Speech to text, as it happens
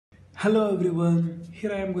Hello everyone,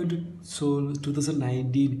 here I am going to solve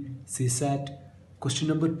 2019 CSAT question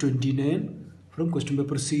number 29 from question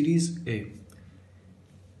paper series A.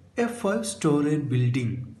 A five-storeyed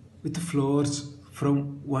building with floors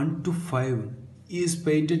from 1 to 5 is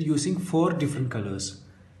painted using 4 different colors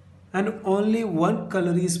and only one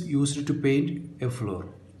color is used to paint a floor.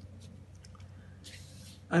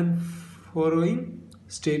 And following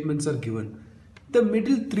statements are given. The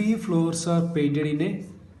middle 3 floors are painted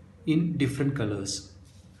in different colors.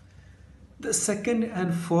 The second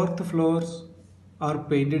and fourth floors are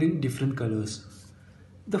painted in different colors.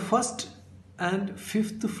 The first and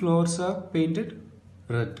fifth floors are painted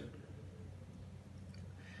red.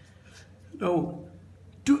 Now,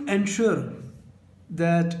 to ensure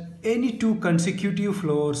that any two consecutive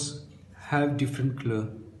floors have different color,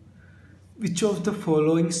 which of the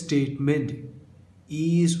following statement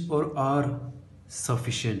is or are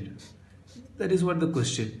sufficient? That is what the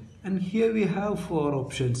question. And here we have 4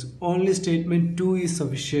 options. Only statement 2 is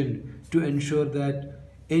sufficient to ensure that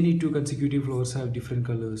any two consecutive floors have different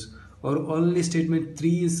colors. Or only statement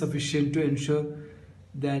 3 is sufficient to ensure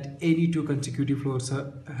that any two consecutive floors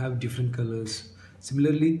have different colors.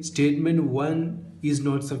 Similarly, statement 1 is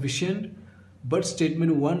not sufficient, but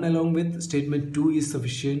statement 1 along with statement 2 is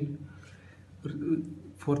sufficient.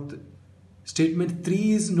 Fourth, statement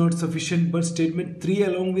 3 is not sufficient, but statement 3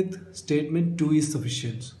 along with statement 2 is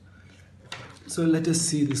sufficient. So let us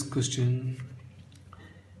see this question.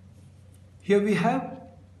 Here we have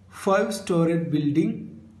 5-storeyed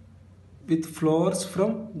building with floors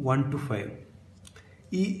from 1 to 5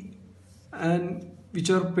 and which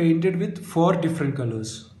are painted with 4 different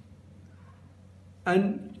colors,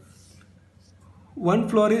 and one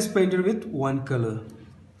floor is painted with one color.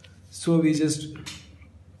 So we just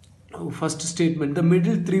first statement, the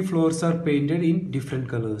middle 3 floors are painted in different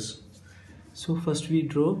colors. So first we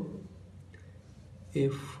draw a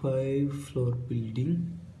 5-floor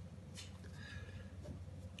building.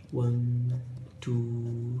 1,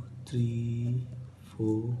 2, 3,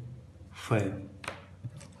 4, 5.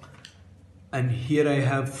 And here I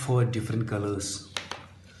have 4 different colors.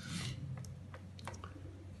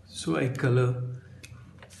 So I color.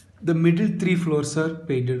 The middle 3 floors are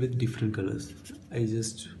painted with different colors. I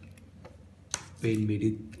just paint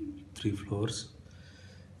middle 3 floors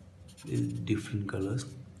in different colors.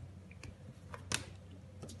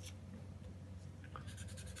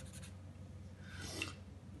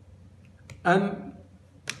 And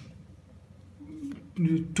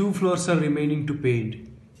 2 floors are remaining to paint.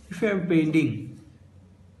 If I am painting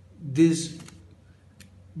this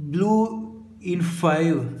blue in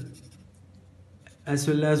 5 as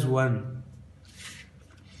well as 1,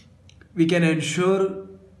 we can ensure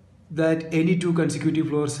that any two consecutive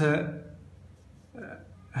floors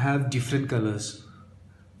have different colors.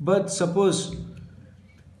 But suppose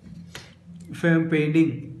if I am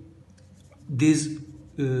painting this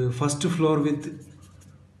first floor with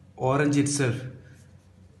orange itself,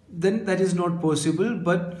 then that is not possible,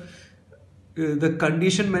 but the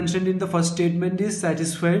condition mentioned in the first statement is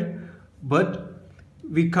satisfied, but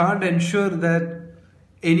we can't ensure that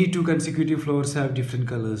any two consecutive floors have different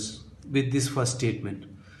colors with this first statement.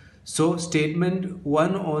 So statement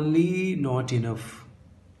 1 only not enough.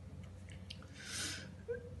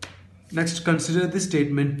 Next, consider the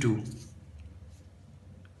statement 2.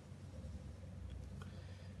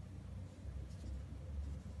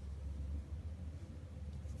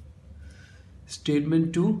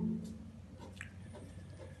 Statement 2.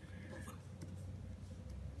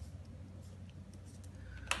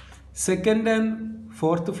 Second and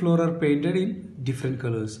fourth floor are painted in different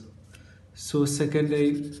colors. So second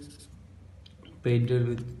I painted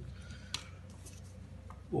with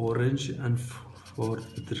orange and fourth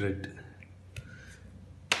with red.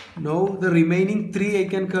 Now the remaining 3 I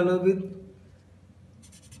can color with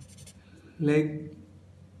like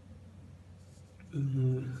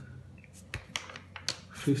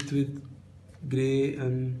fifth with grey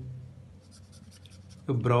and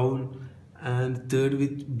brown, and third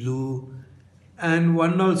with blue, and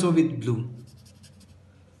one also with blue.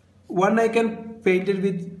 One I can paint it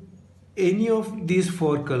with any of these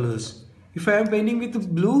 4 colors. If I am painting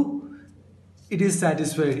with blue, it is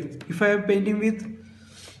satisfied. If I am painting with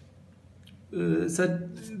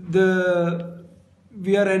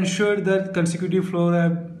we are ensured that consecutive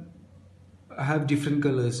floors have different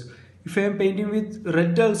colors. If I am painting with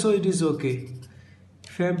red also, it is okay.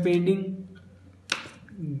 If I am painting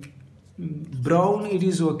brown, it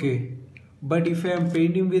is okay. But if I am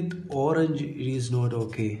painting with orange, it is not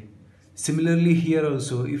okay. Similarly here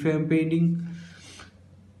also, if I am painting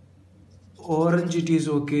orange, it is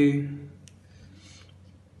okay.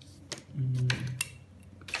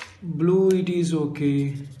 blue it is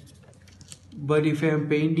okay, but if I am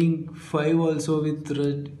painting 5 also with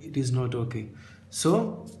red, it is not okay.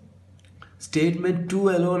 So statement 2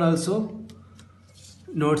 alone also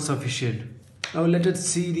not sufficient. Now let us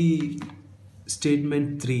see the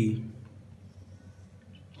statement 3.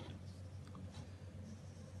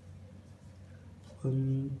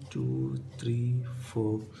 One, two, three,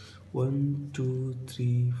 four. 1, 2,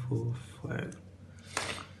 3, 4, 5.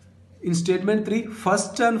 In statement 3,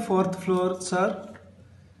 first and fourth floors are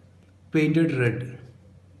painted red.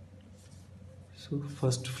 So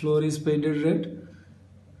first floor is painted red.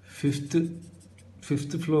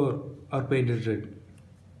 Fifth floor are painted red.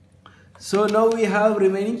 So now we have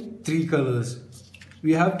remaining 3 colors.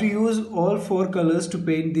 We have to use all 4 colors to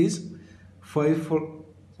paint this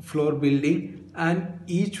 5-floor building, and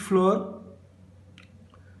each floor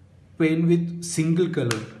paint with single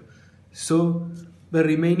color. So the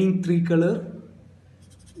remaining 3 color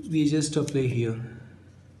we just apply here.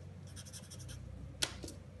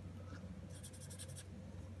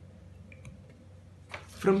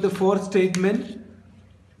 From the fourth statement,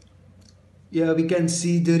 yeah, we can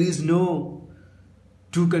see there is no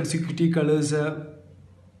 2 consecutive colors.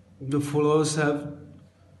 The floors have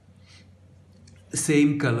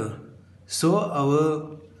same color. So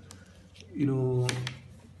our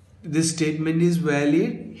this statement is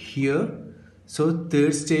valid here. So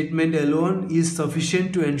third statement alone is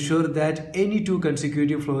sufficient to ensure that any 2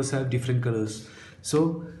 consecutive floors have different colors.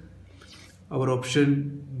 So our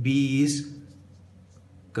option B is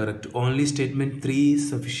correct. Only statement 3 is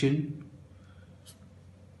sufficient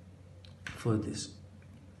for this.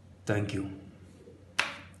 Thank you.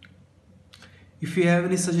 If you have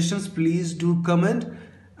any suggestions, please do comment,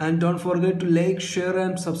 and don't forget to like, share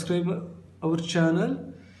and subscribe our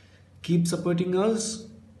channel. Keep supporting us.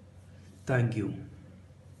 Thank you.